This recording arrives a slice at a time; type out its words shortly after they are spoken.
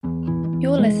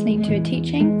You're listening to a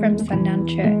teaching from Sundown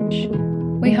Church.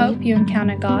 We hope you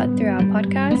encounter God through our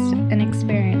podcast and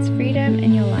experience freedom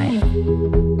in your life.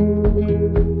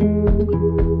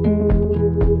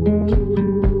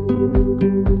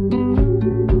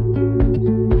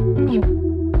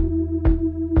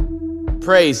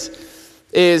 Praise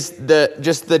is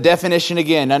the definition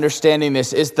again, understanding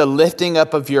this, is the lifting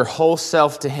up of your whole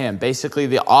self to Him. Basically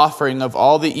the offering of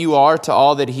all that you are to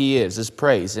all that He is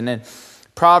praise. And in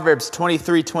Proverbs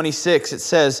 23:26, it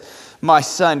says, "My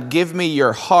son, give me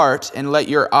your heart and let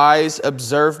your eyes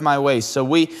observe my ways." So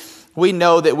we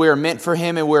know that we're meant for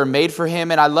Him and we're made for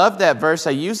Him. And I love that verse.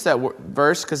 I use that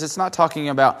verse because it's not talking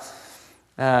about,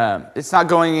 it's not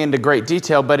going into great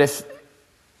detail, but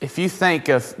if you think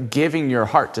of giving your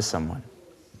heart to someone,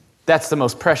 that's the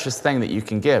most precious thing that you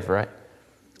can give, right?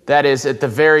 That is at the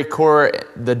very core,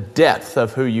 the depth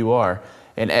of who you are,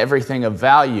 and everything of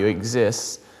value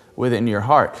exists within your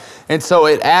heart. And so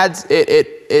it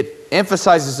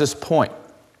emphasizes this point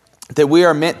that we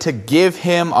are meant to give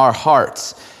Him our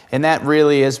hearts. And that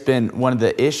really has been one of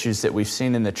the issues that we've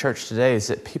seen in the church today, is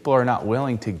that people are not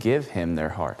willing to give Him their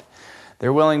heart.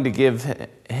 They're willing to give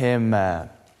Him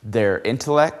their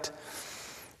intellect,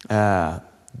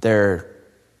 their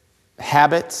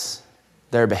habits,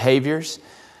 their behaviors,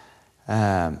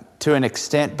 to an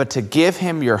extent, but to give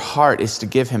Him your heart is to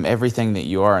give Him everything that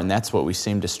you are, and that's what we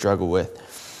seem to struggle with.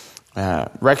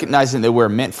 Recognizing that we're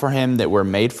meant for Him, that we're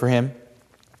made for Him,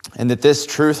 and that this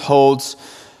truth holds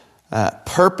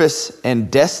purpose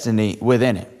and destiny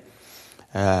within it.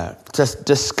 To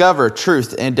discover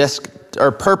truth and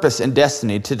purpose and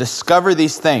destiny, to discover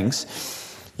these things,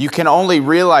 you can only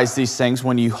realize these things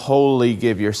when you wholly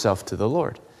give yourself to the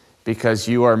Lord, because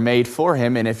you are made for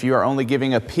Him. And if you are only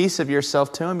giving a piece of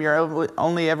yourself to Him, you're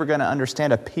only ever going to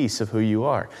understand a piece of who you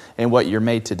are and what you're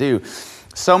made to do.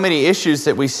 So many issues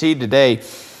that we see today,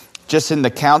 just in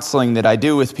the counseling that I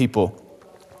do with people,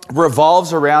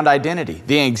 revolves around identity.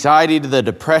 The anxiety, the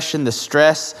depression, the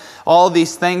stress, all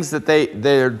these things that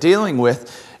they're dealing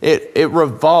with, it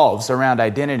revolves around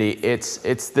identity. It's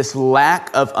this lack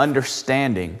of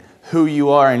understanding who you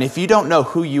are. And if you don't know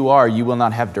who you are, you will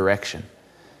not have direction.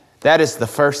 That is the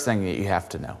first thing that you have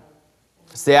to know.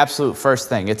 It's the absolute first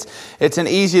thing. It's an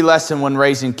easy lesson when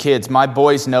raising kids. My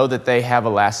boys know that they have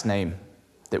a last name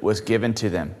that was given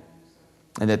to them,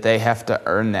 and that they have to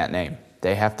earn that name.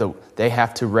 They have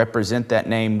to represent that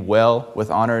name well,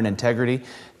 with honor and integrity,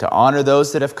 to honor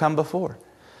those that have come before.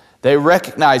 They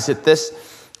recognize that this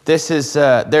is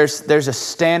there's a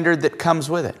standard that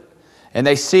comes with it. And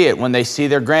they see it when they see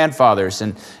their grandfathers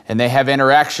and they have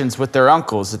interactions with their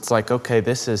uncles. It's like, okay,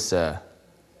 this is a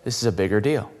bigger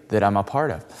deal that I'm a part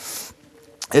of.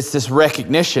 It's this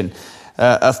recognition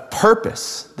of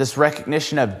purpose, this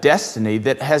recognition of destiny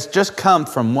that has just come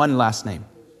from one last name,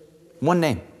 one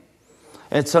name.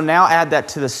 And so now add that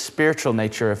to the spiritual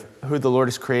nature of who the Lord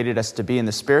has created us to be, in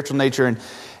the spiritual nature.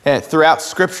 And throughout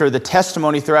Scripture, the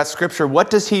testimony throughout Scripture, what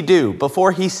does He do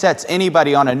before He sets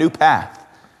anybody on a new path?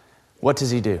 What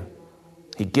does He do?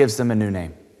 He gives them a new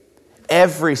name.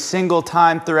 Every single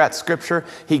time throughout Scripture,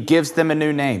 He gives them a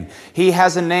new name. He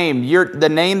has a name. The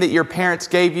name that your parents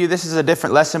gave you, this is a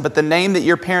different lesson, but the name that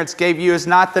your parents gave you is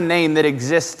not the name that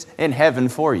exists in heaven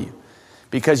for you.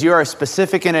 Because you are a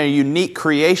specific and a unique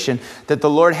creation that the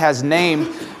Lord has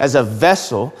named as a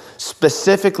vessel,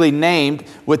 specifically named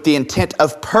with the intent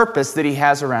of purpose that He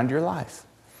has around your life.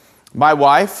 My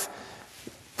wife,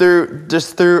 through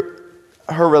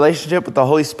her relationship with the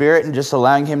Holy Spirit and just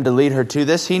allowing Him to lead her to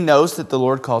this, He knows that the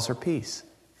Lord calls her peace.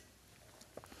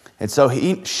 And so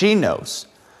she knows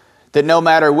that no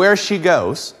matter where she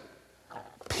goes,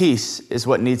 peace is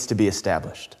what needs to be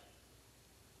established.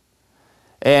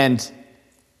 And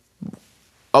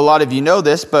a lot of you know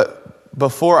this, but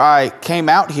before I came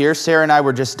out here, Sarah and I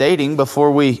were just dating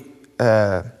before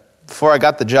I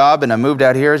got the job and I moved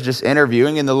out here. I was just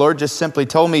interviewing, and the Lord just simply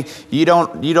told me, you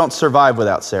don't survive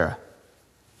without Sarah.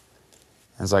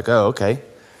 I was like, oh, okay.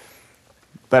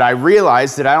 But I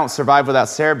realized that I don't survive without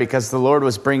Sarah because the Lord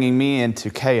was bringing me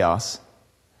into chaos.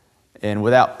 And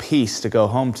without peace to go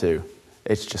home to,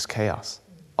 it's just chaos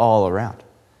all around.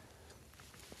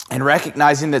 And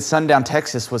recognizing that Sundown,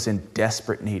 Texas was in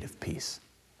desperate need of peace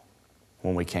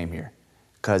when we came here,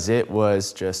 because it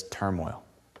was just turmoil.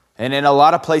 And in a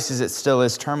lot of places it still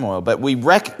is turmoil, but we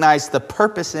recognize the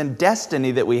purpose and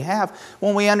destiny that we have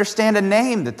when we understand a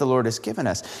name that the Lord has given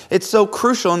us. It's so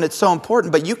crucial and it's so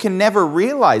important, but you can never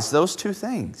realize those two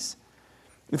things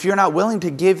if you're not willing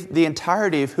to give the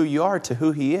entirety of who you are to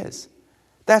who He is.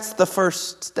 That's the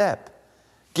first step.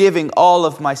 Giving all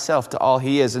of myself to all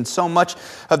He is. And so much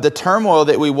of the turmoil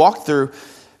that we walk through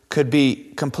could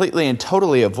be completely and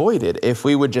totally avoided if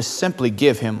we would just simply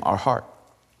give him our heart.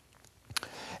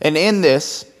 And in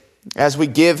this, as we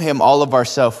give him all of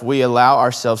ourselves, we allow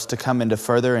ourselves to come into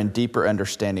further and deeper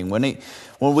understanding. When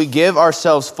we give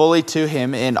ourselves fully to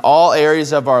him in all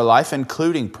areas of our life,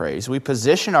 including praise, we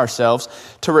position ourselves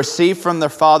to receive from the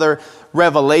Father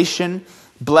revelation,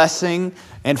 blessing,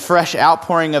 and fresh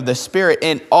outpouring of the Spirit.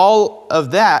 And all of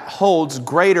that holds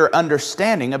greater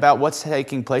understanding about what's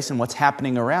taking place and what's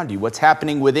happening around you, what's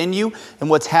happening within you and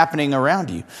what's happening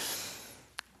around you.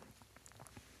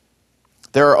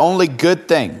 There are only good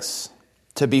things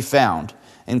to be found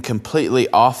in completely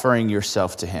offering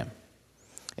yourself to him.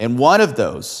 And one of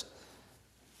those,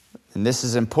 and this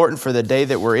is important for the day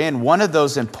that we're in, one of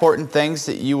those important things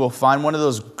that you will find, one of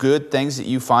those good things that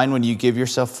you find when you give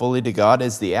yourself fully to God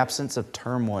is the absence of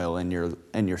turmoil in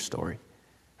your story.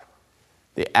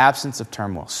 The absence of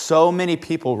turmoil. So many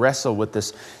people wrestle with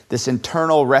this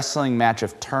internal wrestling match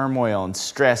of turmoil and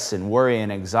stress and worry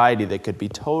and anxiety that could be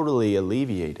totally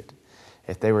alleviated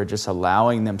if they were just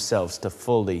allowing themselves to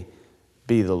fully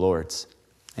be the Lord's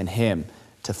and him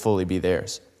to fully be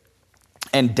theirs.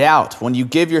 And doubt, when you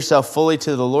give yourself fully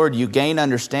to the Lord, you gain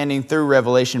understanding through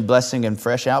revelation, blessing, and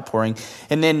fresh outpouring.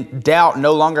 And then doubt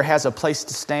no longer has a place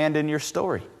to stand in your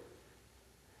story.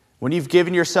 When you've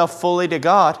given yourself fully to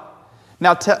God.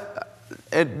 Now,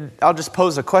 I'll just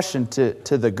pose a question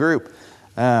to the group.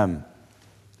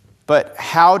 But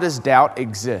how does doubt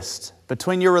exist?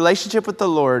 Between your relationship with the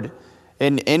Lord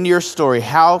and in your story,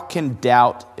 how can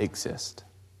doubt exist?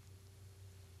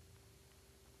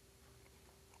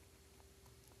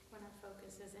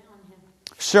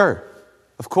 Sure,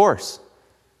 of course.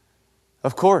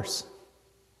 Of course.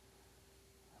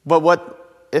 But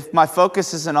what if my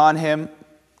focus isn't on him?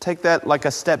 Take that like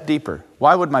a step deeper.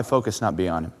 Why would my focus not be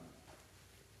on him?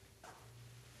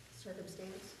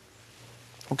 Circumstance.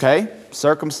 Okay,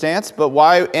 circumstance. But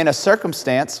why in a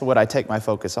circumstance would I take my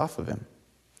focus off of him?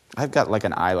 I've got like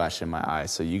an eyelash in my eye,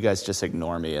 so you guys just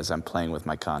ignore me as I'm playing with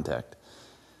my contact.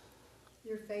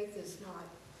 Your faith is not,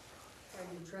 or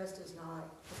your trust is not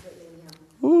completely in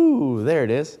him. Ooh, there it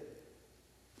is.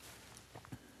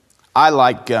 I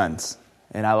like guns,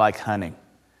 and I like hunting.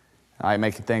 I like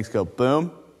making things go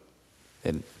boom,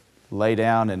 and lay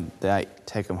down, and then I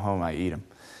take them home, I eat them.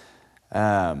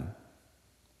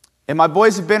 And my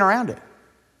boys have been around it.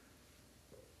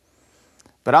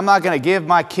 But I'm not going to give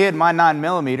my kid my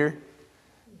 9mm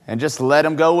and just let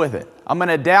him go with it. I'm going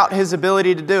to doubt his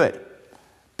ability to do it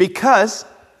because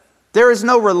there is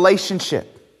no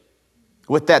relationship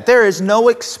with that. There is no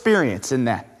experience in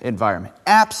that environment.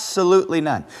 Absolutely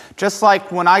none. Just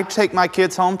like when I take my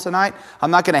kids home tonight,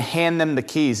 I'm not going to hand them the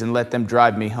keys and let them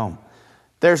drive me home.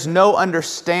 There's no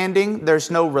understanding. There's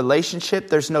no relationship.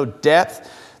 There's no depth.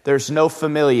 There's no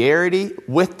familiarity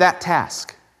with that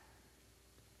task.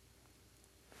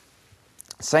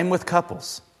 Same with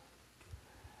couples.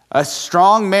 A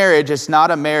strong marriage is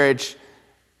not a marriage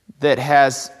that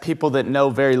has people that know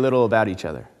very little about each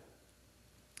other.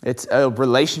 It's a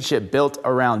relationship built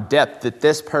around depth, that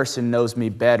this person knows me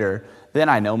better than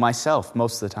I know myself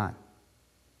most of the time.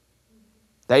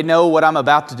 They know what I'm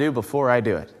about to do before I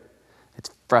do it.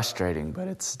 It's frustrating, but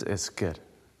it's good,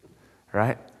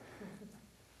 right?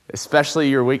 Especially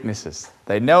your weaknesses.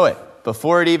 They know it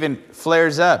before it even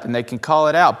flares up, and they can call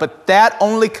it out. But that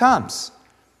only comes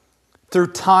through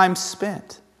time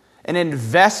spent. An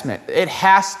investment. It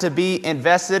has to be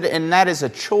invested, and that is a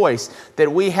choice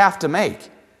that we have to make.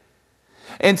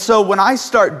 And so when I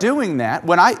start doing that,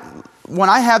 when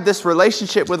I have this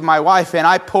relationship with my wife and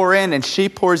I pour in and she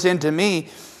pours into me,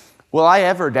 will I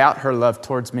ever doubt her love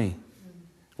towards me?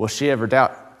 Will she ever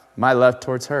doubt my love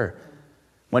towards her?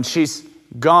 When she's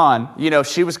gone,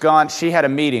 she was gone. She had a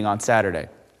meeting on Saturday.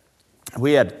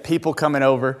 We had people coming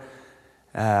over,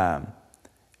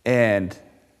 and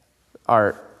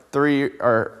our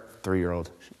three-year-old,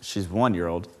 she's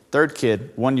 1-year-old, third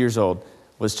kid, 1 year old,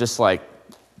 was just like,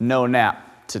 no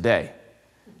nap today.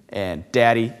 And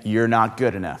Daddy, you're not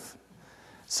good enough.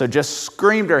 So just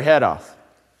screamed her head off.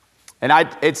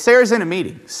 And Sarah's in a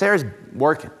meeting. Sarah's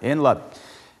working in Lubbock.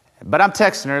 But I'm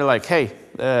texting her like, hey,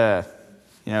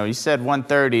 you said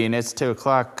 1:30 and it's 2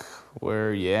 o'clock. Where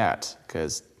are you at?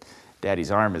 Because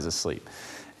Daddy's arm is asleep.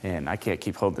 And I can't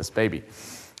keep holding this baby.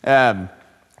 And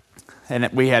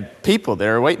we had people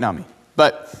there waiting on me.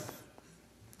 But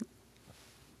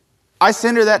I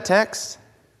send her that text.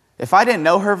 If I didn't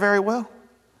know her very well,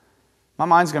 my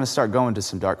mind's going to start going to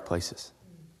some dark places.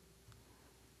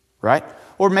 Right?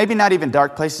 Or maybe not even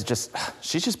dark places,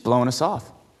 she's just blowing us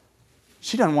off.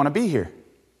 She doesn't want to be here.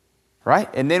 Right?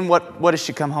 And then what does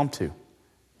she come home to?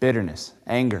 Bitterness,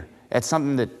 anger, at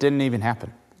something that didn't even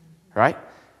happen, right?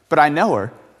 But I know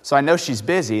her, so I know she's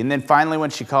busy. And then finally when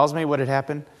she calls me, what had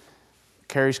happened?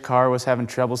 Carrie's car was having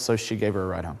trouble, so she gave her a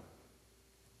ride home.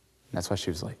 And that's why she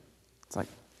was late. It's like,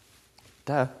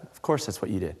 duh, of course that's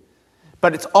what you did.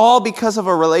 But it's all because of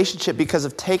a relationship, because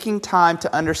of taking time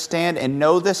to understand and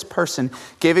know this person,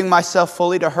 giving myself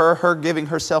fully to her, her giving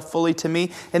herself fully to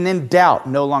me, and then doubt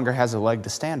no longer has a leg to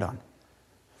stand on.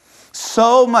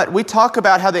 So much. We talk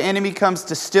about how the enemy comes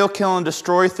to steal, kill, and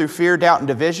destroy through fear, doubt, and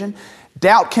division.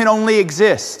 Doubt can only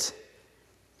exist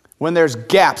when there's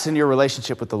gaps in your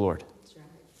relationship with the Lord.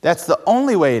 That's the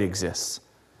only way it exists.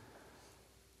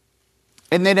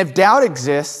 And then if doubt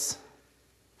exists,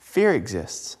 fear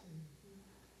exists.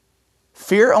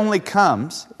 Fear only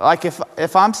comes, like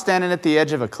if I'm standing at the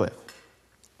edge of a cliff,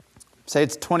 say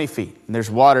it's 20 feet, and there's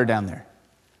water down there.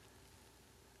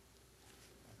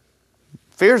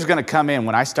 Fear is going to come in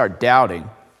when I start doubting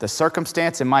the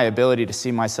circumstance and my ability to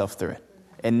see myself through it.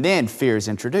 And then fear is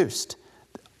introduced.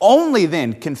 Only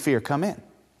then can fear come in.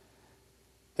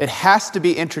 It has to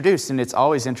be introduced, and it's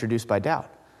always introduced by doubt.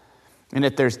 And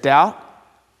if there's doubt,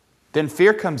 then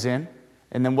fear comes in,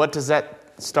 and then what does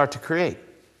that start to create?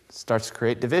 It starts to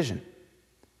create division.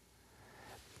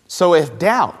 So if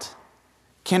doubt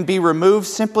can be removed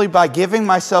simply by giving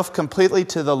myself completely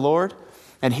to the Lord,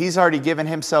 and He's already given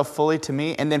Himself fully to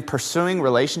me, and then pursuing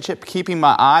relationship, keeping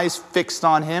my eyes fixed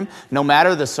on Him, no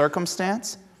matter the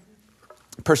circumstance,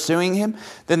 pursuing Him,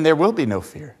 then there will be no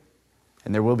fear,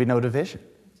 and there will be no division,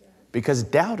 because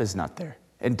doubt is not there,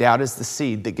 and doubt is the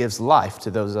seed that gives life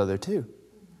to those other two.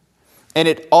 And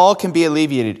it all can be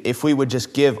alleviated if we would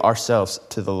just give ourselves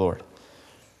to the Lord.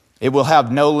 It will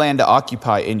have no land to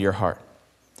occupy in your heart.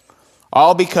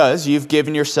 All because you've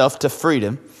given yourself to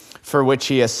freedom for which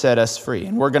He has set us free.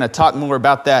 And we're going to talk more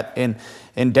about that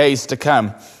in days to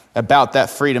come, about that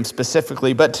freedom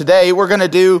specifically. But today we're going to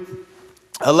do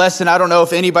a lesson. I don't know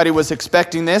if anybody was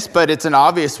expecting this, but it's an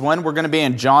obvious one. We're going to be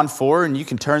in John 4, and you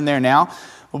can turn there now.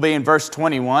 We'll be in verse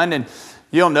 21, and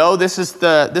you'll know this is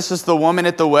the woman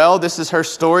at the well. This is her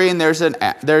story, and there's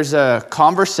a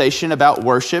conversation about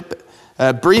worship,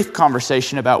 a brief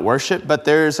conversation about worship, but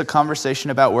there's a conversation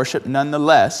about worship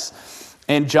nonetheless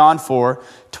in John 4,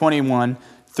 21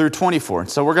 through 24. And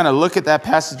so we're going to look at that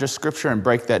passage of Scripture and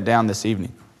break that down this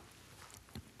evening.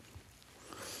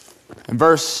 In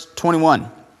verse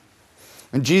 21,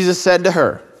 and Jesus said to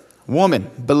her, "Woman,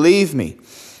 believe me,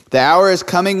 the hour is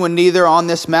coming when neither on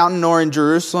this mountain nor in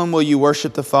Jerusalem will you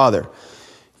worship the Father.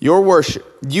 You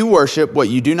worship what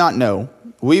you do not know.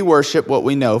 We worship what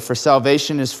we know, for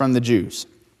salvation is from the Jews.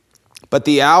 But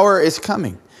the hour is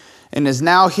coming, and is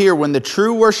now here, when the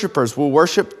true worshipers will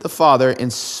worship the Father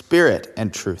in spirit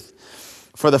and truth.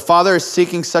 For the Father is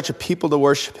seeking such a people to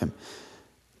worship Him.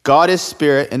 God is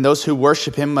spirit, and those who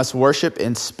worship Him must worship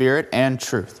in spirit and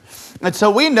truth." And so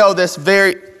we know this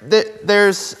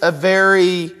there's a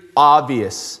very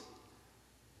obvious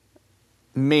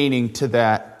meaning to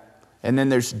that, and then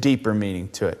there's deeper meaning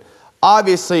to it.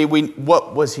 Obviously,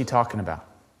 what was He talking about?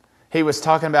 He was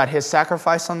talking about His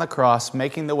sacrifice on the cross,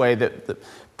 making the way that the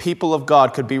people of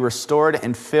God could be restored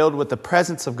and filled with the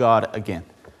presence of God again.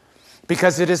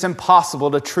 Because it is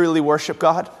impossible to truly worship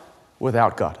God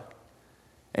without God.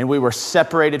 And we were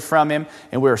separated from Him,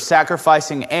 and we were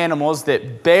sacrificing animals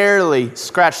that barely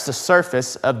scratched the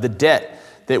surface of the debt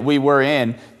that we were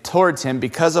in towards Him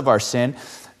because of our sin.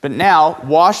 But now,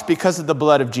 washed because of the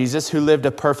blood of Jesus, who lived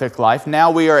a perfect life, now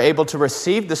we are able to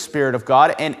receive the Spirit of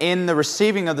God, and in the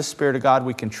receiving of the Spirit of God,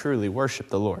 we can truly worship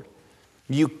the Lord.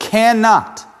 You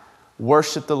cannot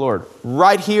worship the Lord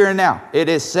right here and now. It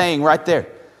is saying right there,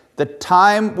 the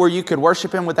time where you could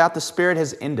worship Him without the Spirit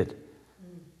has ended.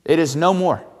 It is no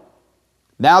more.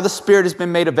 Now the Spirit has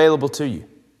been made available to you.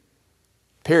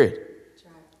 Period.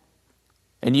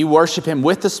 And you worship Him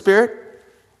with the Spirit,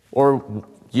 or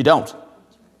you don't.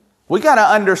 We got to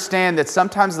understand that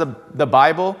sometimes the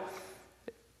Bible,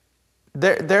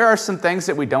 there are some things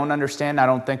that we don't understand. I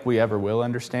don't think we ever will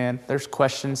understand. There's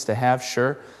questions to have,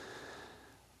 sure.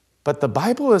 But the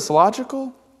Bible is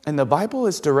logical, and the Bible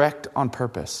is direct on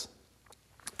purpose.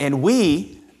 And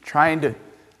we, trying to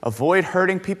avoid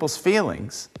hurting people's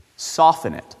feelings,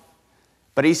 soften it.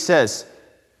 But He says,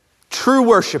 true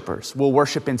worshipers will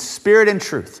worship in spirit and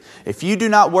truth. If you do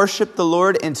not worship the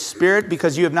Lord in spirit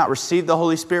because you have not received the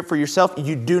Holy Spirit for yourself,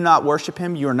 you do not worship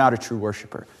Him, you are not a true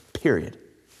worshiper. Period.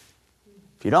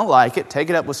 If you don't like it, take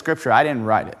it up with Scripture. I didn't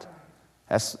write it.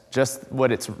 That's just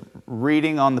what it's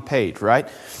reading on the page, right?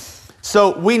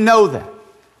 So we know that.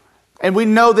 And we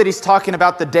know that he's talking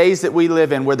about the days that we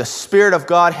live in where the Spirit of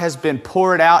God has been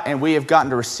poured out and we have gotten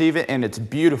to receive it, and it's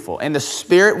beautiful. And the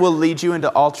Spirit will lead you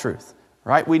into all truth,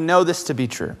 right? We know this to be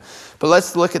true. But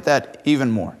let's look at that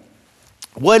even more.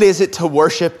 What is it to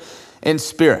worship in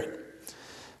spirit?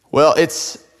 Well,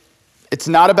 it's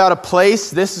not about a place.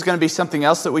 This is going to be something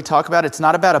else that we talk about. It's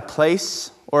not about a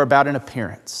place or about an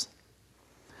appearance.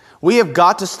 We have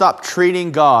got to stop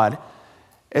treating God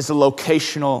as a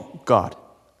locational God.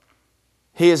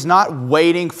 He is not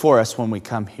waiting for us when we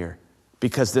come here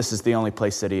because this is the only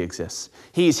place that he exists.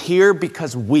 He's here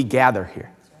because we gather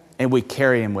here and we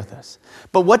carry him with us.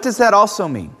 But what does that also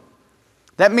mean?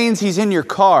 That means he's in your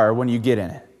car when you get in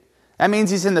it. That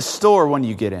means he's in the store when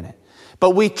you get in it.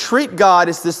 But we treat God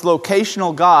as this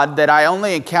locational God that I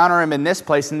only encounter him in this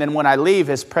place, and then when I leave,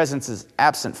 his presence is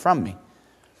absent from me.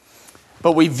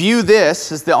 But we view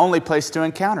this as the only place to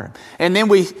encounter him. And then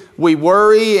we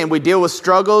worry and we deal with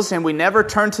struggles and we never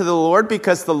turn to the Lord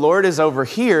because the Lord is over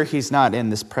here. He's not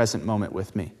in this present moment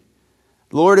with me.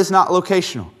 The Lord is not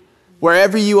locational.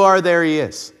 Wherever you are, there he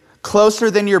is.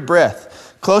 Closer than your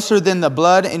breath. Closer than the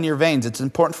blood in your veins. It's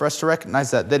important for us to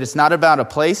recognize that it's not about a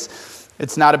place.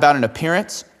 It's not about an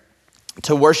appearance.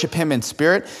 To worship him in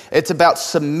spirit. It's about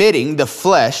submitting the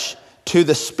flesh to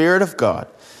the Spirit of God.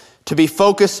 To be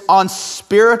focused on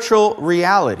spiritual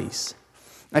realities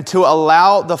and to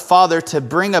allow the Father to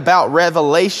bring about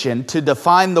revelation, to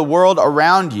define the world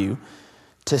around you,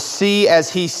 to see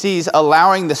as he sees,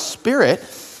 allowing the Spirit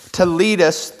to lead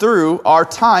us through our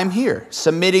time here,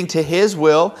 submitting to his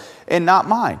will and not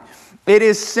mine. It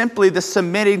is simply the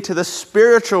submitting to the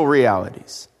spiritual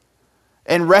realities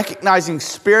and recognizing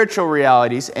spiritual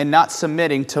realities and not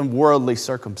submitting to worldly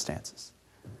circumstances.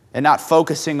 And not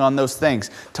focusing on those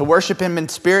things. To worship him in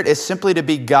spirit is simply to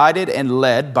be guided and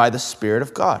led by the Spirit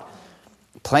of God.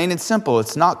 Plain and simple.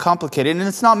 It's not complicated, and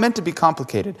it's not meant to be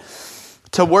complicated.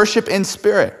 To worship in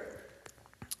spirit,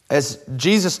 as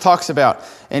Jesus talks about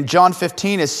in John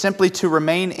 15, is simply to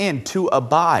remain in, to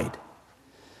abide.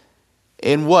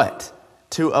 In what?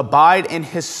 To abide in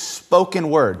his spoken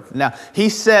word. Now, he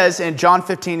says in John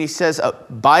 15, he says,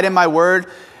 abide in my word,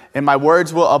 and my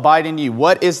words will abide in you.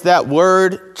 What is that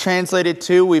word translated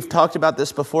to? We've talked about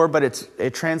this before, but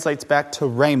it translates back to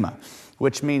rhema,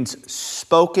 which means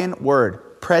spoken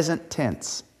word, present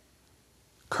tense.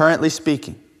 Currently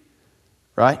speaking,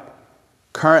 right?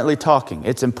 Currently talking.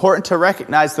 It's important to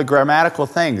recognize the grammatical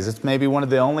things. It's maybe one of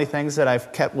the only things that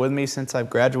I've kept with me since I've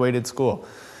graduated school.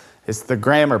 It's the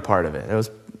grammar part of it. It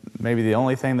was maybe the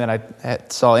only thing that I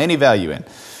saw any value in.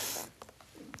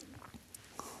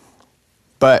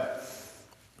 But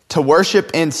to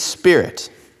worship in spirit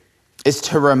is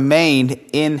to remain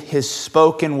in his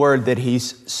spoken word that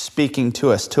he's speaking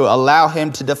to us, to allow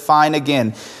him to define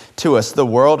again to us the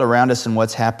world around us and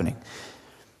what's happening.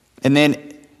 And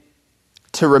then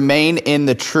to remain in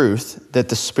the truth that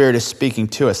the Spirit is speaking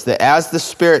to us. That as the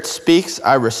Spirit speaks,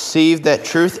 I receive that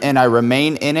truth and I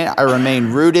remain in it. I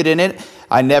remain rooted in it.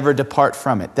 I never depart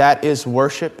from it. That is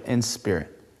worship in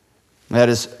spirit. That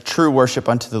is true worship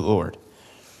unto the Lord.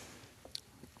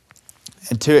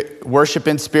 And to worship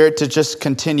in spirit, to just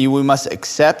continue, we must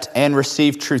accept and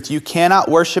receive truth. You cannot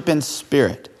worship in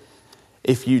spirit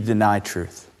if you deny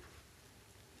truth.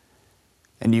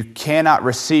 And you cannot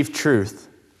receive truth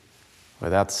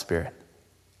without the Spirit.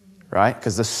 Right?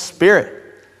 Because the Spirit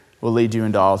will lead you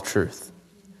into all truth.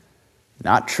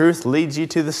 Not truth leads you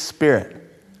to the Spirit.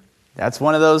 That's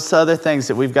one of those other things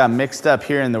that we've got mixed up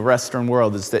here in the Western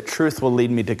world, is that truth will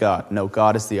lead me to God. No,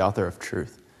 God is the author of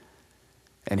truth.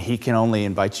 And he can only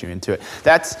invite you into it.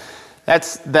 That's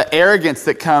the arrogance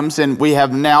that comes, and we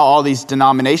have now all these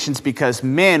denominations because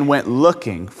men went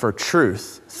looking for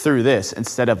truth through this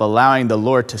instead of allowing the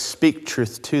Lord to speak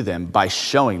truth to them by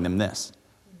showing them this.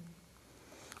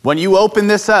 When you open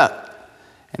this up,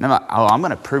 and I'm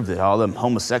going to prove that all them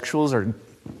homosexuals are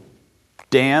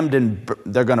damned and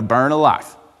they're going to burn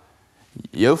alive.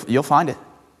 You'll find it.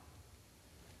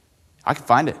 I can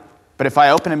find it. But if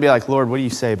I open and be like, Lord, what do you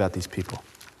say about these people?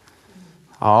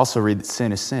 I'll also read that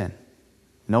sin is sin.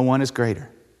 No one is greater.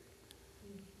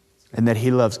 And that he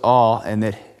loves all, and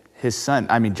that his son,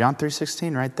 John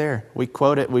 3:16 right there. We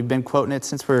quote it. We've been quoting it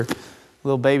since we're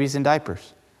little babies in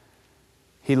diapers.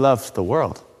 He loved the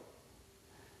world,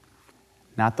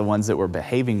 not the ones that were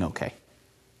behaving okay.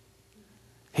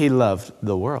 He loved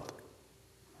the world,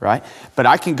 right? But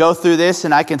I can go through this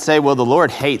and I can say, well, the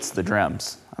Lord hates the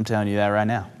drums. I'm telling you that right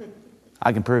now.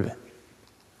 I can prove it.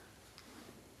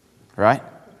 Right?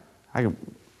 I can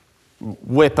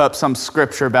whip up some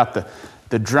scripture about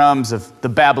the drums of the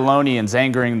Babylonians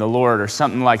angering the Lord or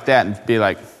something like that and be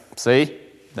like, see,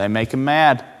 they make him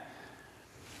mad.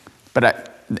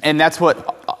 And that's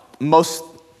what most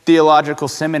theological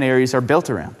seminaries are built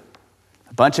around.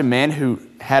 A bunch of men who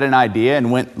had an idea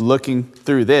and went looking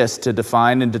through this to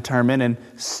define and determine and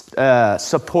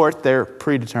support their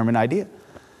predetermined idea.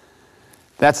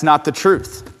 That's not the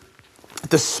truth.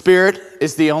 The Spirit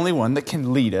is the only one that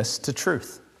can lead us to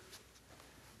truth.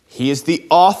 He is the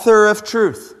author of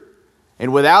truth.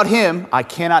 And without him, I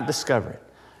cannot discover it.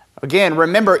 Again,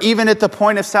 remember, even at the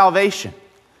point of salvation,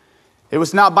 it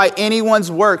was not by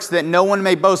anyone's works that no one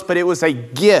may boast, but it was a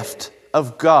gift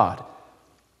of God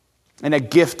and a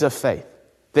gift of faith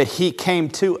that he came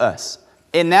to us.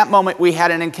 In that moment, we had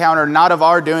an encounter not of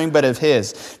our doing, but of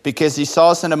his. Because he saw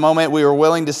us in a moment, we were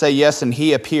willing to say yes, and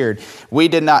he appeared. We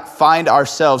did not find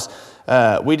ourselves,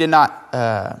 how do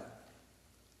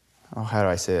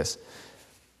I say this?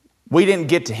 We didn't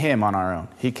get to him on our own.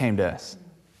 He came to us.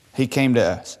 He came to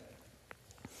us.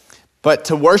 But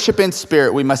to worship in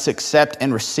spirit, we must accept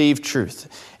and receive truth.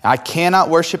 I cannot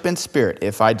worship in spirit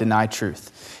if I deny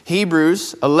truth.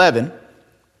 Hebrews 11,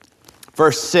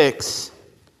 verse 6.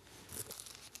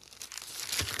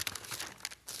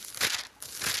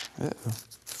 Uh-oh.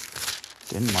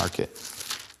 Didn't mark it.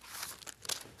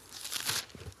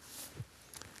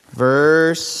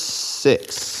 Verse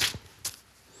 6.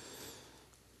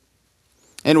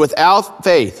 And without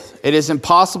faith, it is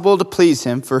impossible to please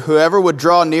him, for whoever would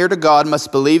draw near to God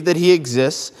must believe that he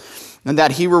exists and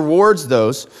that he rewards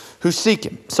those who seek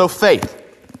him. So faith.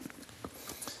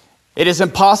 It is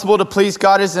impossible to please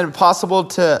God. It is impossible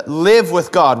to live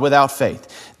with God without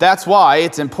faith. That's why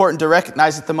it's important to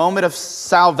recognize at the moment of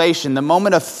salvation, the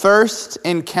moment of first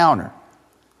encounter,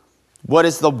 what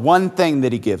is the one thing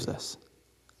that he gives us?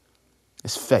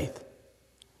 It's faith.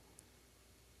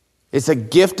 It's a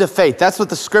gift of faith. That's what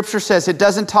the scripture says. It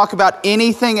doesn't talk about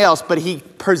anything else, but he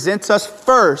presents us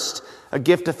first a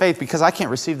gift of faith, because I can't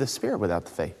receive the Spirit without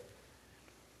the faith.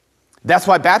 That's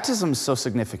why baptism is so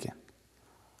significant,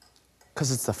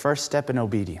 because it's the first step in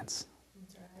obedience.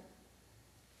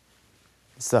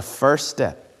 It's the first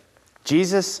step.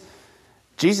 Jesus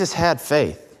had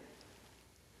faith,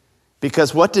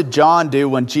 because what did John do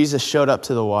when Jesus showed up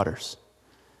to the waters?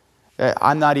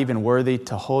 I'm not even worthy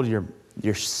to hold your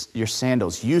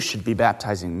sandals. You should be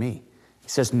baptizing me. He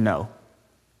says, no.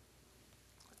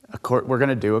 We're going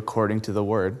to do according to the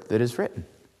word that is written,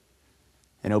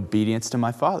 in obedience to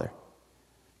my Father.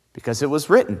 Because it was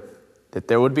written that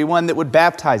there would be one that would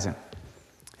baptize him.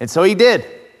 And so he did.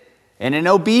 And in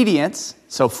obedience,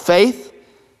 so faith,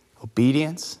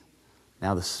 obedience,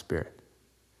 now the Spirit.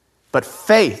 But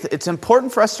faith, it's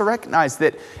important for us to recognize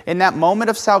that in that moment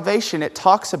of salvation, it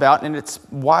talks about, and it's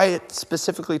why it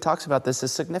specifically talks about this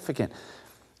is significant,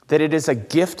 that it is a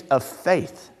gift of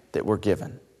faith that we're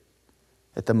given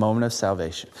at the moment of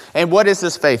salvation. And what is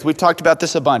this faith? We've talked about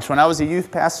this a bunch. When I was a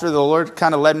youth pastor, the Lord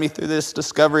kind of led me through this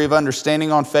discovery of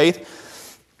understanding on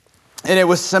faith. And it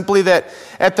was simply that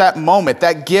at that moment,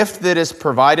 that gift that is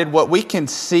provided, what we can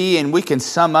see and we can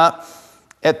sum up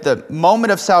at the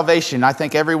moment of salvation. I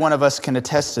think every one of us can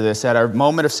attest to this. At our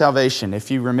moment of salvation,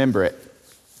 if you remember it,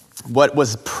 what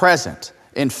was present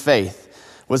in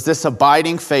faith was this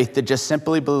abiding faith that just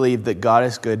simply believed that God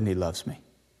is good and he loves me.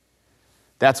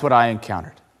 That's what I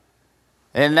encountered.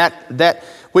 And that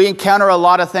we encounter a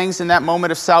lot of things in that moment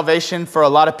of salvation. For a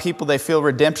lot of people, they feel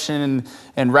redemption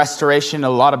and restoration, a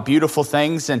lot of beautiful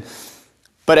things.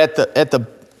 But at the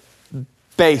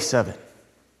base of it,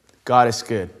 God is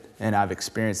good, and I've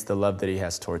experienced the love that he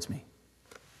has towards me.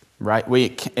 Right?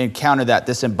 We encounter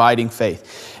this abiding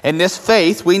faith. And this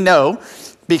faith, we know,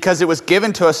 because it was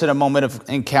given to us in a moment of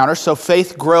encounter. So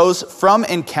faith grows from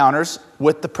encounters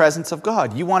with the presence of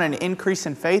God. You want an increase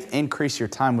in faith? Increase your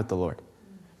time with the Lord.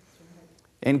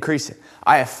 Increase it.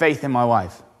 I have faith in my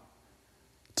wife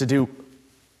to do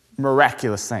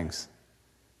miraculous things.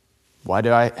 Why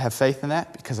do I have faith in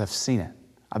that? Because I've seen it.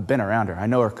 I've been around her. I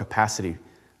know her capacity.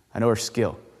 I know her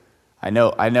skill. I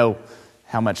know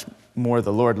how much more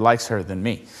the Lord likes her than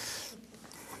me.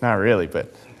 Not really,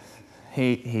 but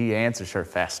He answers her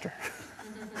faster.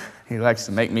 He likes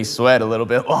to make me sweat a little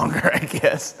bit longer, I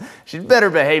guess. She's better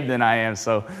behaved than I am,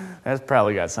 so that's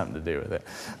probably got something to do with it.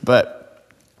 But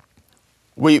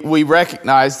we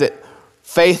recognize that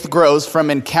faith grows from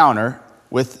encounter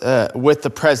with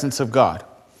the presence of God.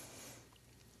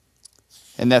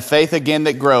 And that faith, again,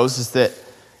 that grows is that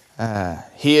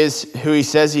he is who he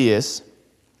says he is,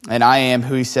 and I am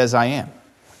who he says I am.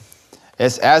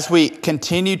 As we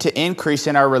continue to increase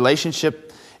in our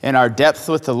relationship and our depth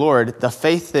with the Lord, the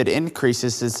faith that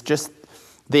increases is just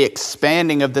the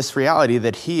expanding of this reality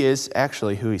that he is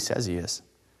actually who he says he is.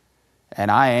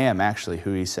 And I am actually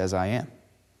who he says I am.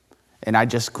 And I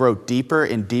just grow deeper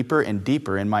and deeper and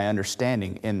deeper in my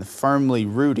understanding and firmly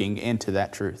rooting into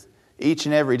that truth. Each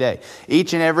and every day,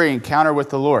 each and every encounter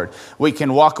with the Lord, we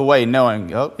can walk away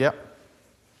knowing, oh, yep,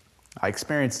 I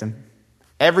experienced him.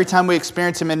 Every time we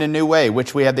experience him in a new way,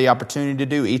 which we have the opportunity to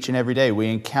do each and every day, we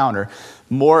encounter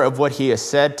more of what he has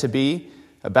said to be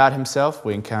about himself.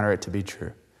 We encounter it to be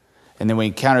true. And then we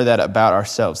encounter that about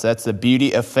ourselves. That's the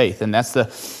beauty of faith. And that's the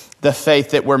faith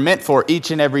that we're meant for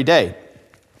each and every day.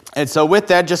 And so with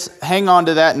that, just hang on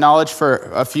to that knowledge for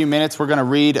a few minutes. We're going to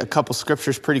read a couple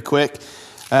scriptures pretty quick.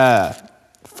 1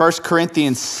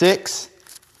 Corinthians 6,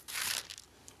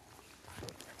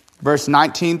 verse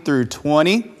 19 through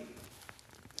 20.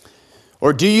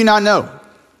 Or do you not know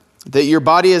that your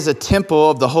body is a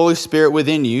temple of the Holy Spirit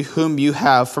within you, whom you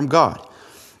have from God?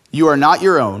 You are not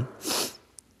your own,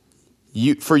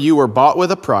 for you were bought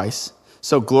with a price,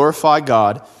 so glorify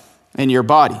God in your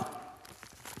body.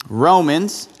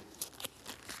 Romans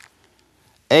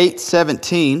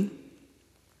 8:17.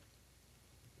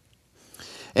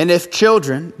 And if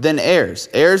children, then heirs,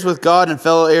 heirs with God and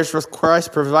fellow heirs with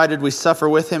Christ, provided we suffer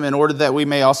with him in order that we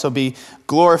may also be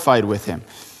glorified with him.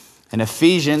 And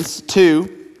Ephesians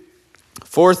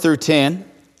 2:4 through 10.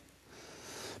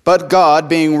 But God,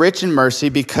 being rich in mercy,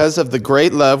 because of the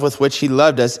great love with which he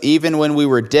loved us, even when we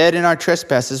were dead in our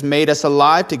trespasses, made us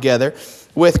alive together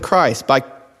with Christ. By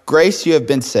grace you have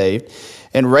been saved,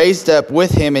 and raised up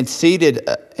with him, and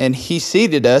he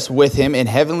seated us with him in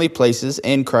heavenly places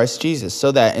in Christ Jesus,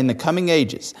 so that in the coming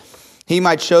ages he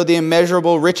might show the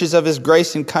immeasurable riches of his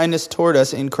grace and kindness toward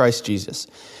us in Christ Jesus.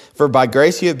 For by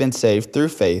grace you have been saved through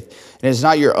faith, and it is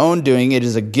not your own doing, it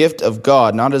is a gift of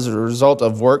God, not as a result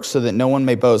of works, so that no one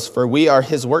may boast. For we are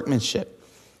his workmanship,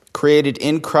 created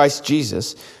in Christ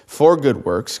Jesus for good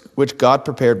works, which God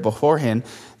prepared beforehand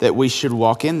that we should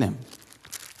walk in them.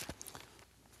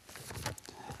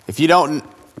 If you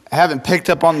haven't picked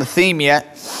up on the theme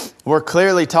yet, we're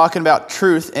clearly talking about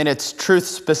truth, and it's truth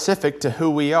specific to who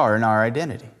we are and our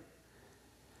identity.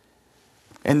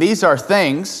 And these are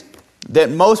things that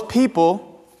most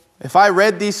people, if I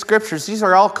read these scriptures, these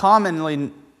are all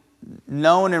commonly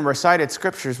known and recited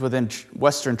scriptures within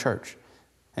Western church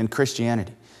and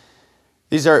Christianity.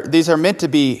 These are meant to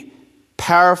be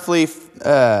powerfully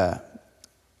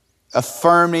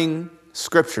affirming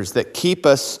scriptures that keep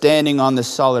us standing on this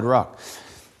solid rock.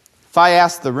 If I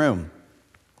ask the room,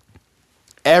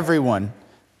 everyone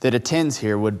that attends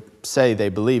here would say they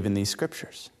believe in these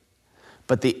scriptures.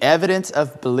 But the evidence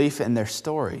of belief in their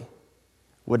story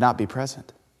would not be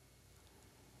present.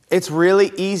 It's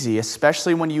really easy,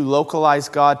 especially when you localize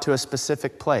God to a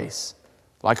specific place,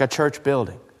 like a church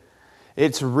building.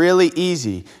 It's really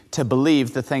easy to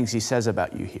believe the things he says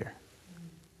about you here.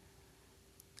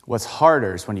 What's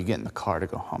harder is when you get in the car to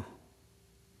go home.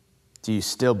 Do you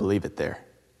still believe it there?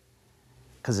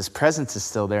 Because his presence is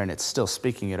still there and it's still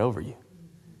speaking it over you.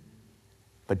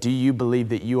 But do you believe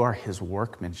that you are his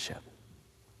workmanship?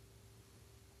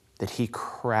 That he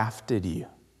crafted you?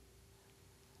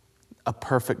 A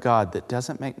perfect God that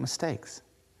doesn't make mistakes.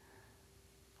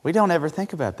 We don't ever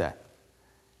think about that.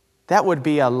 That would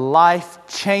be a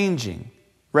life-changing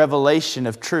revelation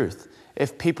of truth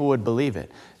if people would believe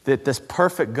it. That this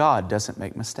perfect God doesn't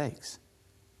make mistakes.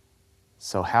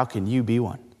 So how can you be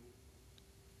one?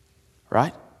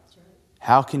 Right?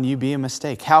 How can you be a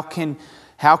mistake? How can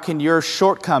your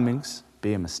shortcomings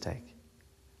be a mistake?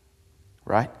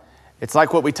 Right? It's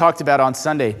like what we talked about on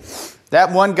Sunday.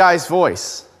 That one guy's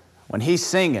voice, when he's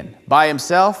singing by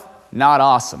himself, not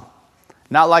awesome.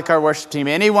 Not like our worship team.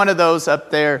 Any one of those up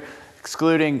there,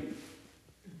 excluding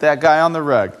that guy on the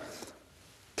rug,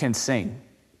 can sing.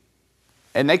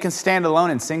 And they can stand alone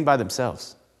and sing by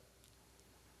themselves.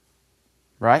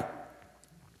 Right?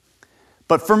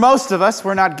 But for most of us,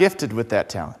 we're not gifted with that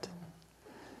talent.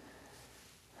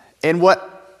 And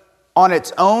what on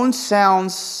its own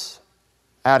sounds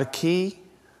out of key,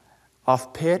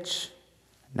 off pitch,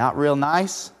 not real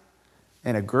nice,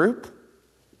 in a group,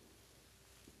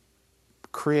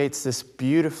 creates this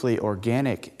beautifully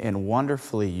organic and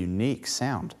wonderfully unique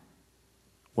sound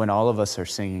when all of us are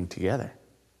singing together.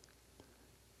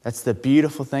 That's the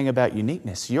beautiful thing about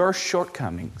uniqueness. Your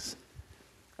shortcomings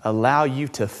allow you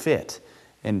to fit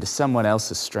into someone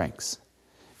else's strengths.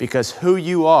 Because who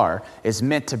you are is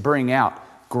meant to bring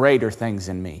out greater things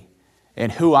in me.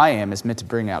 And who I am is meant to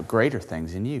bring out greater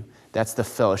things in you. That's the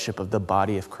fellowship of the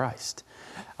body of Christ.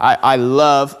 I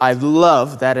love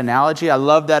that analogy. I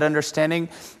love that understanding.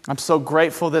 I'm so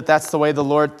grateful that that's the way the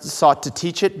Lord sought to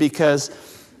teach it, because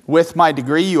with my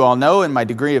degree, you all know, in my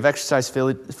degree of exercise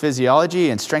physiology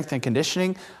and strength and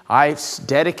conditioning, I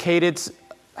dedicated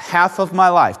half of my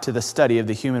life to the study of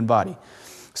the human body.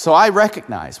 So I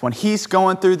recognize when he's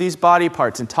going through these body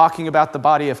parts and talking about the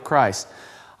body of Christ,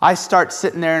 I start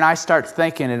sitting there and I start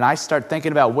thinking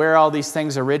about where all these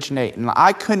things originate. And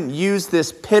I couldn't use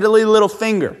this piddly little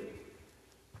finger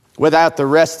without the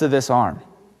rest of this arm.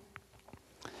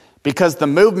 Because the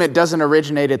movement doesn't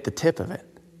originate at the tip of it.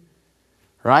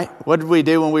 Right? What did we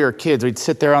do when we were kids? We'd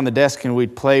sit there on the desk and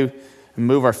we'd play and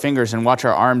move our fingers and watch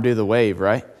our arm do the wave,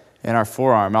 right? And our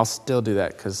forearm. I'll still do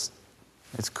that because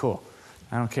it's cool.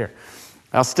 I don't care.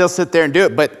 I'll still sit there and do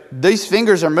it. But these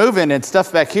fingers are moving and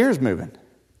stuff back here is moving.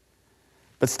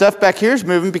 But stuff back here is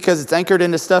moving because it's anchored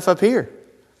into stuff up here.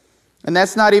 And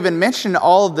that's not even mentioning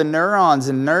all of the neurons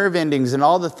and nerve endings and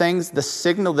all the things, the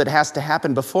signal that has to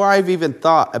happen before I've even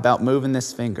thought about moving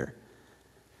this finger.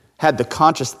 Had the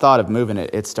conscious thought of moving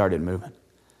it, it started moving.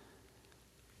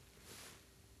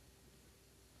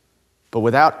 But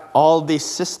without all these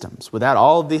systems, without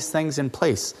all of these things in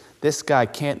place, this guy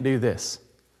can't do this.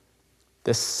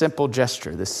 This simple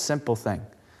gesture, this simple thing.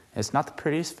 It's not the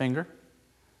prettiest finger.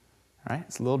 Right?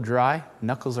 It's a little dry.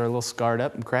 Knuckles are a little scarred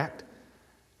up and cracked.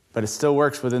 But it still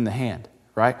works within the hand.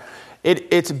 Right?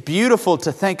 It's beautiful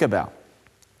to think about.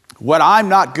 What I'm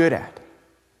not good at,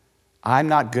 I'm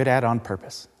not good at on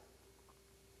purpose.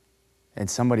 And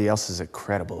somebody else is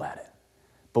incredible at it.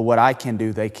 But what I can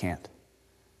do, they can't.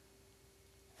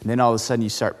 And then all of a sudden you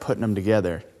start putting them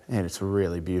together, and it's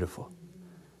really beautiful.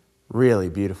 Really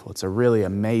beautiful. It's a really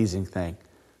amazing thing.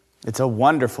 It's a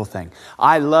wonderful thing.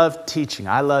 I love teaching.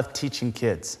 I love teaching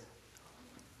kids.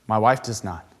 My wife does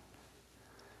not.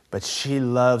 But she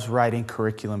loves writing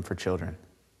curriculum for children.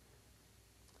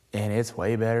 And it's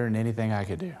way better than anything I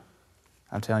could do.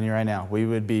 I'm telling you right now, we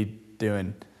would be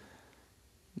doing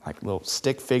like little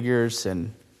stick figures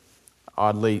and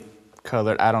oddly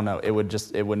colored. I don't know. It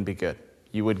wouldn't be good.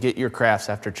 You would get your crafts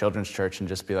after children's church and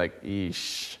just be like,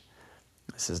 eesh.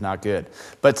 This is not good.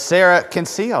 But Sarah can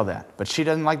see all that, but she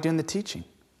doesn't like doing the teaching.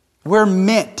 We're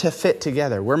meant to fit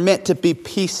together. We're meant to be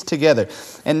pieced together.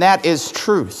 And that is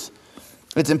truth.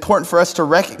 It's important for us to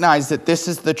recognize that this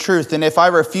is the truth. And if I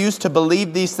refuse to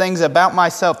believe these things about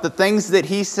myself, the things that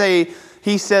he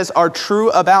says are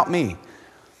true about me,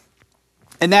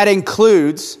 and that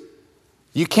includes,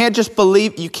 you can't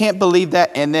believe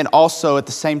that and then also at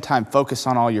the same time focus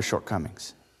on all your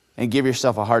shortcomings. And give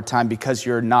yourself a hard time because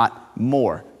you're not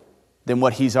more than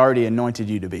what he's already anointed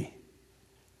you to be.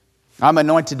 I'm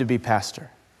anointed to be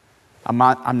pastor. I'm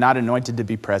not anointed to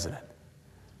be president.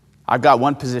 I've got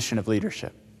one position of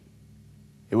leadership.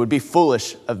 It would be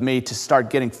foolish of me to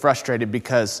start getting frustrated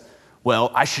because,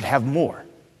 well, I should have more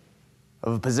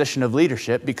of a position of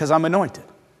leadership because I'm anointed.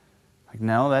 Like,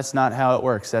 no, that's not how it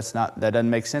works. That doesn't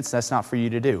make sense. That's not for you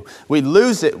to do. We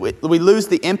lose it. We lose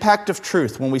the impact of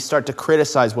truth when we start to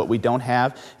criticize what we don't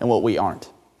have and what we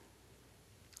aren't.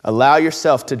 Allow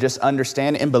yourself to just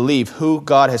understand and believe who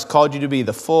God has called you to be,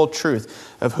 the full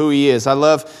truth of who he is. I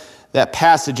love that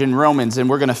passage in Romans, and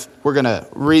we're gonna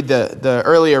read the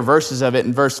earlier verses of it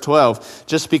in verse 12,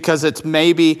 just because it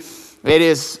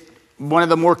is one of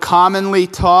the more commonly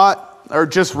taught or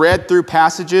just read through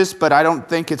passages, but I don't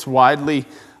think it's widely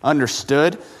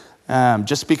understood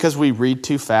just because we read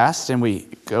too fast and we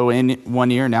go in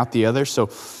one ear and out the other. So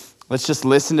let's just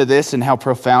listen to this and how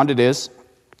profound it is.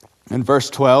 In verse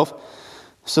 12,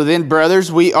 so then,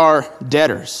 brothers, we are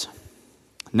debtors,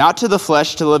 not to the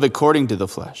flesh to live according to the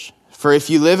flesh. For if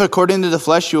you live according to the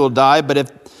flesh, you will die. But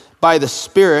if by the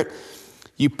Spirit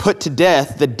you put to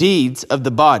death the deeds of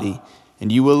the body,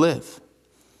 and you will live.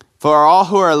 For all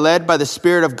who are led by the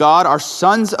Spirit of God are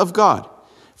sons of God.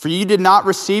 For you did not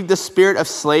receive the spirit of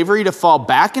slavery to fall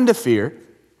back into fear,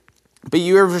 but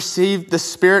you have received the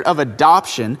spirit of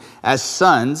adoption as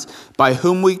sons, by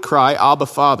whom we cry, Abba,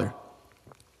 Father.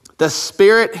 The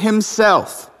Spirit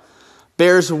himself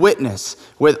bears witness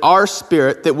with our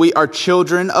spirit that we are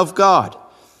children of God.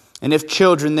 And if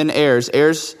children, then heirs,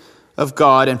 heirs of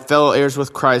God and fellow heirs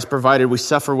with Christ, provided we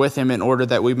suffer with him in order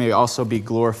that we may also be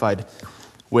glorified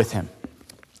with him.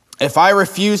 If I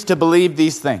refuse to believe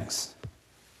these things,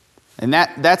 and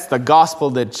that's the gospel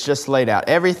that's just laid out.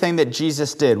 Everything that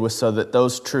Jesus did was so that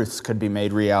those truths could be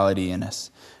made reality in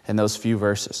us in those few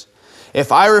verses.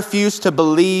 If I refuse to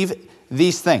believe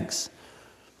these things,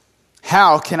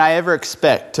 how can I ever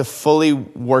expect to fully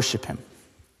worship him?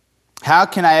 How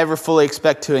can I ever fully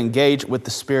expect to engage with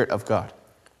the Spirit of God?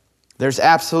 There's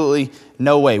absolutely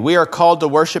no way. We are called to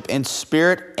worship in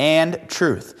spirit and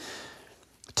truth.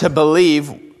 To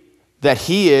believe that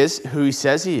he is who he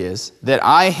says he is, that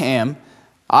I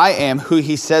am who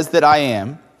he says that I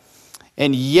am,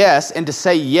 And to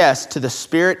say yes to the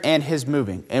Spirit and His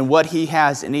moving and what He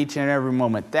has in each and every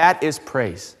moment. That is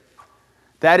praise.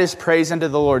 That is praise unto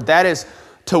the Lord. That is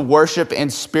to worship in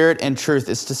spirit and truth.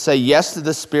 It's to say yes to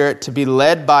the Spirit, to be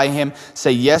led by Him,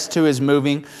 say yes to His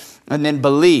moving, and then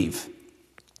believe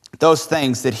those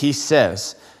things that He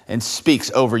says and speaks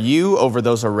over you, over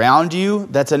those around you.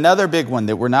 That's another big one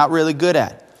that we're not really good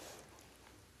at.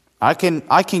 I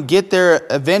can get there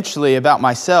eventually about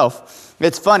myself.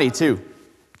 It's funny too.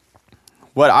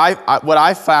 What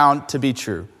I found to be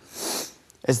true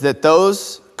is that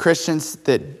those Christians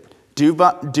that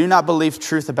do not believe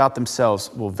truth about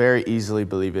themselves will very easily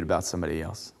believe it about somebody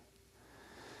else.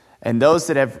 And those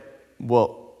that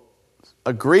will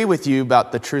agree with you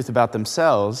about the truth about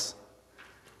themselves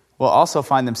will also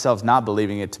find themselves not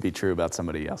believing it to be true about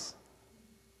somebody else.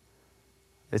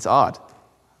 It's odd,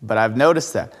 but I've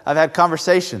noticed that. I've had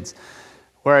conversations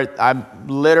where I'm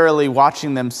literally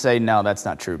watching them say, no, that's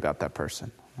not true about that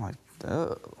person. I'm like,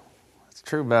 oh, it's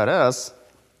true about us.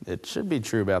 It should be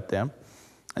true about them.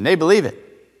 And they believe it.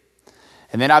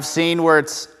 And then I've seen where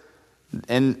it's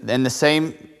in the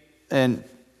same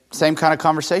kind of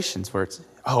conversations where it's,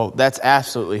 oh, that's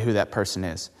absolutely who that person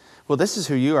is. Well, this is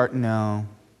who you are. No.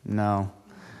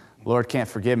 Lord can't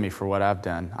forgive me for what I've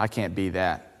done. I can't be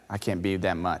that. I can't be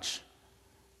that much.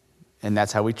 And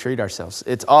that's how we treat ourselves.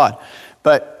 It's odd.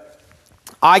 But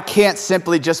I can't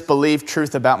simply just believe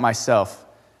truth about myself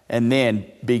and then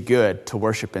be good to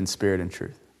worship in spirit and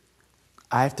truth.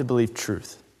 I have to believe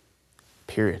truth,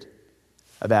 period,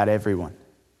 about everyone.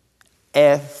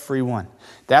 Everyone.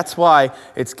 That's why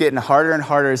it's getting harder and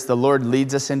harder as the Lord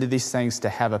leads us into these things to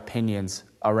have opinions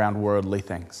around worldly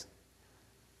things.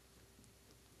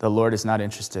 The Lord is not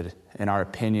interested in our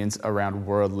opinions around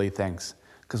worldly things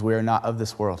because we are not of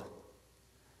this world.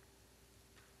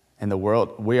 In the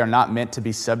world, we are not meant to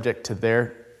be subject to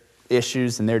their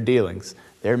issues and their dealings.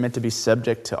 They're meant to be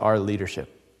subject to our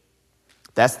leadership.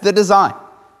 That's the design.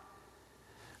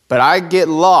 But I get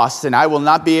lost and I will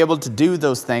not be able to do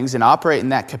those things and operate in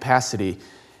that capacity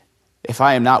if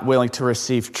I am not willing to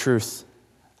receive truth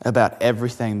about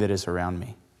everything that is around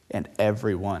me and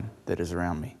everyone that is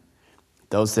around me.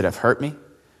 Those that have hurt me,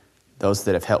 those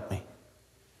that have helped me,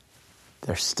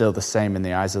 they're still the same in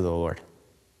the eyes of the Lord.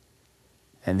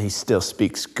 And He still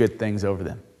speaks good things over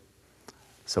them.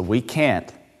 So we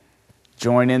can't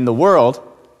join in the world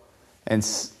and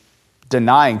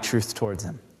denying truth towards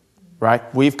them, right?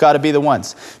 We've got to be the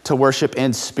ones to worship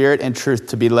in spirit and truth,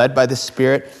 to be led by the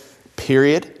Spirit,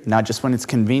 period, not just when it's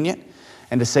convenient,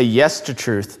 and to say yes to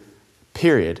truth,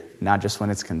 period, not just when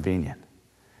it's convenient.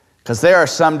 Because there are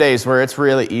some days where it's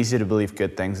really easy to believe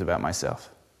good things about myself.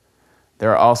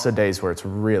 There are also days where it's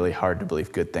really hard to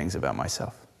believe good things about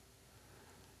myself.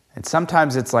 And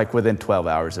sometimes it's like within 12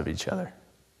 hours of each other.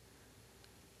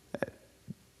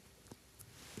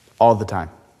 All the time.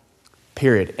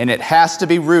 Period. And it has to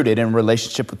be rooted in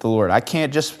relationship with the Lord. I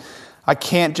can't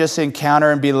just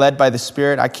encounter and be led by the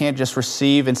Spirit. I can't just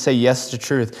receive and say yes to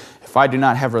truth if I do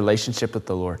not have relationship with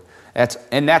the Lord. That's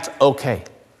okay.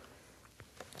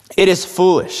 It is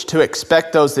foolish to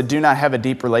expect those that do not have a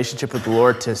deep relationship with the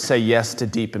Lord to say yes to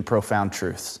deep and profound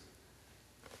truths.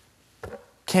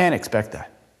 Can't expect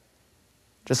that.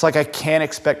 Just like I can't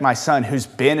expect my son, who's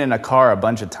been in a car a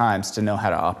bunch of times, to know how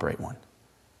to operate one.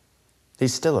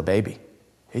 He's still a baby.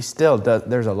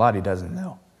 There's a lot he doesn't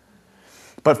know.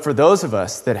 But for those of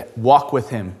us that walk with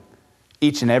Him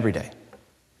each and every day,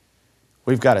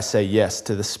 we've got to say yes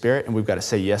to the Spirit and we've got to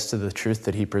say yes to the truth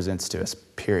that He presents to us,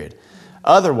 period.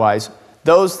 Otherwise,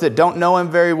 those that don't know Him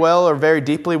very well or very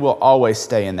deeply will always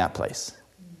stay in that place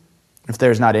if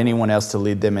there's not anyone else to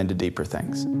lead them into deeper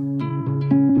things.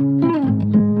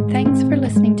 Thanks for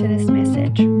listening to this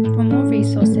message. For more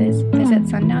resources, visit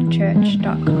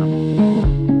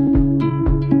sundownchurch.com.